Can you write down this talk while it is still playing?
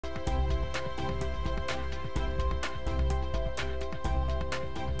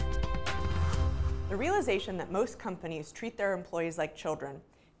realization that most companies treat their employees like children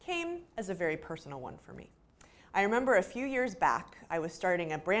came as a very personal one for me. I remember a few years back, I was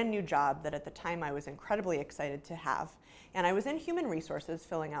starting a brand new job that at the time I was incredibly excited to have, and I was in human resources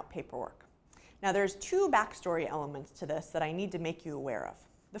filling out paperwork. Now there's two backstory elements to this that I need to make you aware of.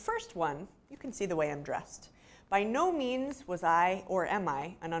 The first one, you can see the way I'm dressed. By no means was I, or am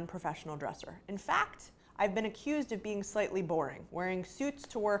I, an unprofessional dresser. In fact, I've been accused of being slightly boring, wearing suits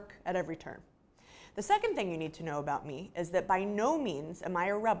to work at every turn. The second thing you need to know about me is that by no means am I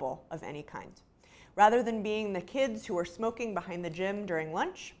a rebel of any kind. Rather than being the kids who were smoking behind the gym during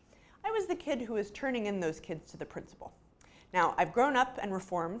lunch, I was the kid who was turning in those kids to the principal. Now, I've grown up and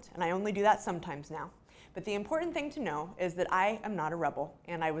reformed, and I only do that sometimes now. But the important thing to know is that I am not a rebel,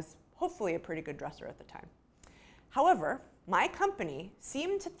 and I was hopefully a pretty good dresser at the time. However, my company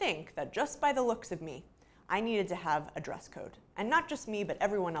seemed to think that just by the looks of me, I needed to have a dress code. And not just me, but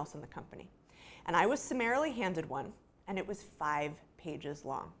everyone else in the company. And I was summarily handed one, and it was 5 pages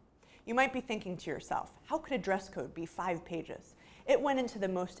long. You might be thinking to yourself, how could a dress code be 5 pages? It went into the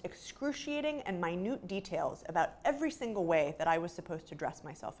most excruciating and minute details about every single way that I was supposed to dress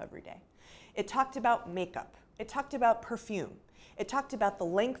myself every day. It talked about makeup. It talked about perfume. It talked about the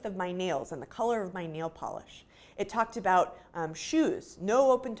length of my nails and the color of my nail polish. It talked about shoes,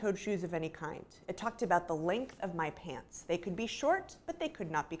 no open-toed shoes of any kind. It talked about the length of my pants. They could be short, but they could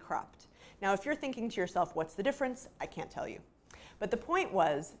not be cropped. Now, if you're thinking to yourself, what's the difference? I can't tell you. But the point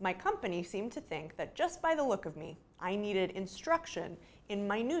was, my company seemed to think that just by the look of me, I needed instruction in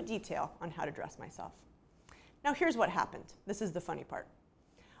minute detail on how to dress myself. Now here's what happened. This is the funny part.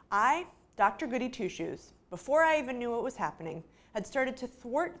 I, Dr. Goody Two-Shoes, before I even knew what was happening, had started to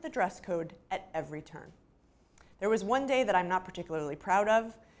thwart the dress code at every turn. There was one day that I'm not particularly proud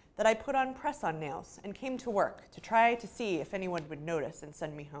of, that I put on press-on nails and came to work to try to see if anyone would notice and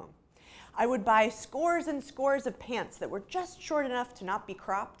send me home. I would buy scores and scores of pants that were just short enough to not be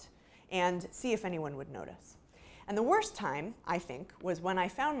cropped and see if anyone would notice. And the worst time, I think, was when I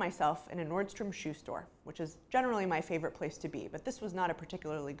found myself in a Nordstrom shoe store, which is generally my favorite place to be, but this was not a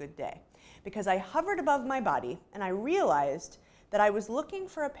particularly good day, because I hovered above my body and I realized that I was looking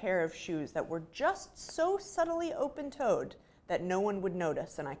for a pair of shoes that were just so subtly open-toed that no one would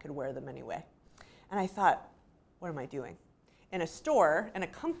notice and I could wear them anyway. And I thought, what am I doing? In a store, in a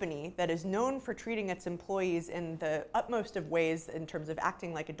company that is known for treating its employees in the utmost of ways in terms of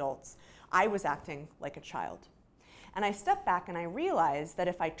acting like adults, I was acting like a child. And I stepped back and I realized that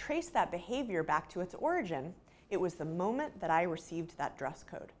if I traced that behavior back to its origin, it was the moment that I received that dress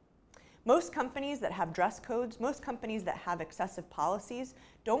code. Most companies that have dress codes, most companies that have excessive policies,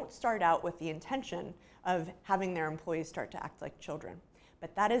 don't start out with the intention of having their employees start to act like children.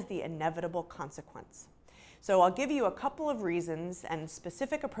 But that is the inevitable consequence. So I'll give you a couple of reasons and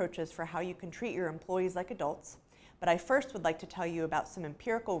specific approaches for how you can treat your employees like adults, but I first would like to tell you about some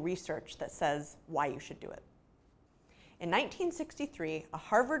empirical research that says why you should do it. In 1963, a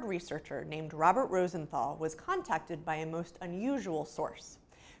Harvard researcher named Robert Rosenthal was contacted by a most unusual source.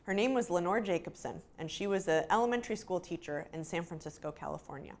 Her name was Lenore Jacobson, and she was an elementary school teacher in San Francisco,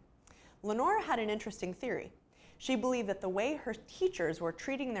 California. Lenore had an interesting theory. She believed that the way her teachers were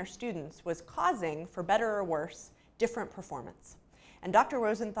treating their students was causing, for better or worse, different performance. And Dr.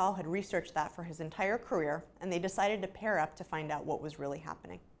 Rosenthal had researched that for his entire career, and they decided to pair up to find out what was really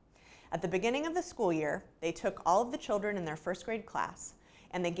happening. At the beginning of the school year, they took all of the children in their first grade class,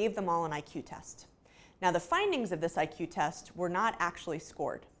 and they gave them all an IQ test. Now, the findings of this IQ test were not actually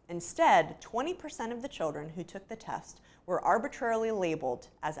scored. Instead, 20% of the children who took the test were arbitrarily labeled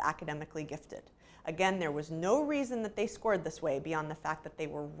as academically gifted. Again, there was no reason that they scored this way beyond the fact that they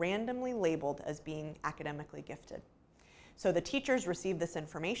were randomly labeled as being academically gifted. So the teachers received this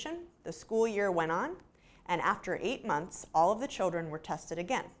information, the school year went on, and after 8 months, all of the children were tested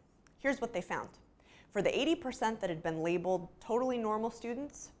again. Here's what they found. For the 80% that had been labeled totally normal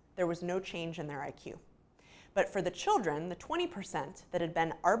students, there was no change in their IQ. But for the children, the 20% that had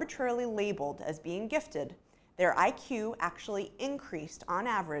been arbitrarily labeled as being gifted, their IQ actually increased, on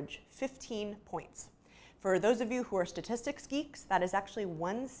average, 15 points. For those of you who are statistics geeks, that is actually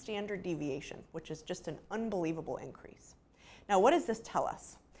 1 standard deviation, which is just an unbelievable increase. Now, what does this tell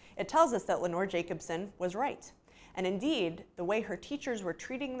us? It tells us that Lenore Jacobson was right. And indeed, the way her teachers were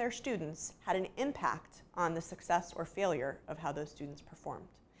treating their students had an impact on the success or failure of how those students performed.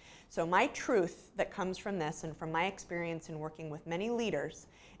 So my truth that comes from this and from my experience in working with many leaders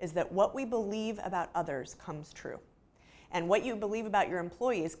is that what we believe about others comes true. And what you believe about your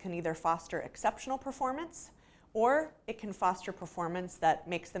employees can either foster exceptional performance or it can foster performance that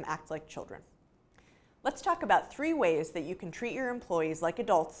makes them act like children. Let's talk about 3 ways that you can treat your employees like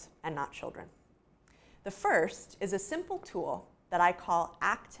adults and not children. The first is a simple tool that I call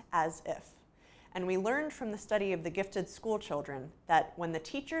Act As If. And we learned from the study of the gifted school children that when the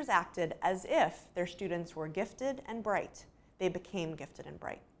teachers acted as if their students were gifted and bright, they became gifted and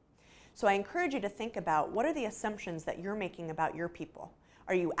bright. So I encourage you to think about, what are the assumptions that you're making about your people?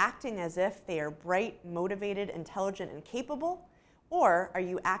 Are you acting as if they are bright, motivated, intelligent, and capable? Or are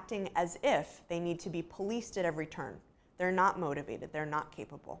you acting as if they need to be policed at every turn? They're not motivated, they're not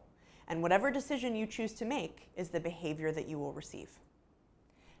capable. And whatever decision you choose to make is the behavior that you will receive.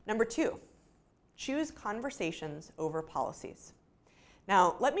 Number 2, choose conversations over policies.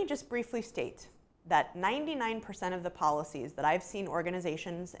 Now, let me just briefly state that 99% of the policies that I've seen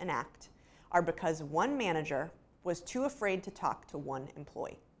organizations enact are because one manager was too afraid to talk to one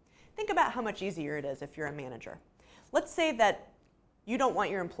employee. Think about how much easier it is if you're a manager. Let's say that you don't want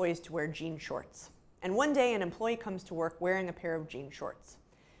your employees to wear jean shorts, and one day an employee comes to work wearing a pair of jean shorts.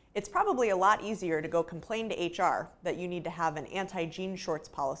 It's probably a lot easier to go complain to HR that you need to have an anti-jean shorts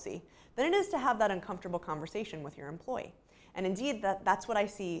policy than it is to have that uncomfortable conversation with your employee. And indeed, that's what I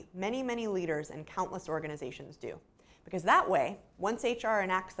see many, many leaders and countless organizations do. Because that way, once HR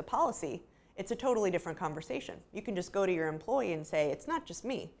enacts the policy, it's a totally different conversation. You can just go to your employee and say, it's not just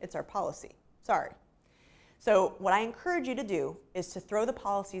me, it's our policy. Sorry. So what I encourage you to do is to throw the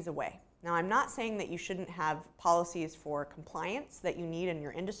policies away. Now, I'm not saying that you shouldn't have policies for compliance that you need in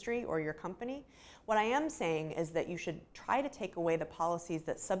your industry or your company. What I am saying is that you should try to take away the policies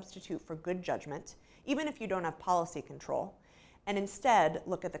that substitute for good judgment, even if you don't have policy control, and instead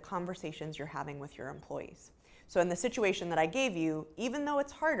look at the conversations you're having with your employees. So in the situation that I gave you, even though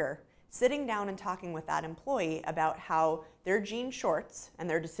it's harder, sitting down and talking with that employee about how their jean shorts and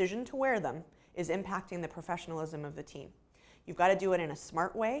their decision to wear them is impacting the professionalism of the team. You've got to do it in a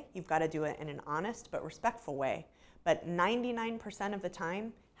smart way, you've got to do it in an honest but respectful way, but 99% of the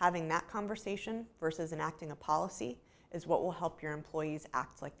time, having that conversation versus enacting a policy is what will help your employees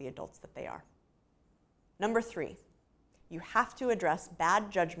act like the adults that they are. Number 3, you have to address bad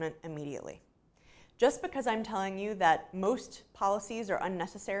judgment immediately. Just because I'm telling you that most policies are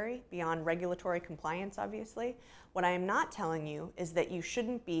unnecessary beyond regulatory compliance, obviously, what I am not telling you is that you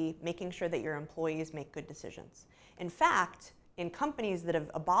shouldn't be making sure that your employees make good decisions. In fact, in companies that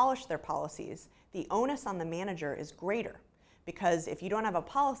have abolished their policies, the onus on the manager is greater, because if you don't have a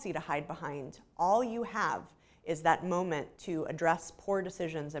policy to hide behind, all you have is that moment to address poor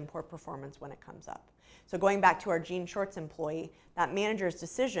decisions and poor performance when it comes up. So going back to our jean shorts employee, that manager's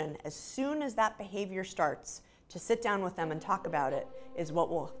decision, as soon as that behavior starts, to sit down with them and talk about it is what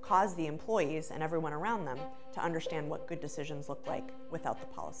will cause the employees and everyone around them to understand what good decisions look like without the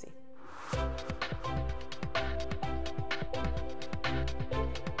policy.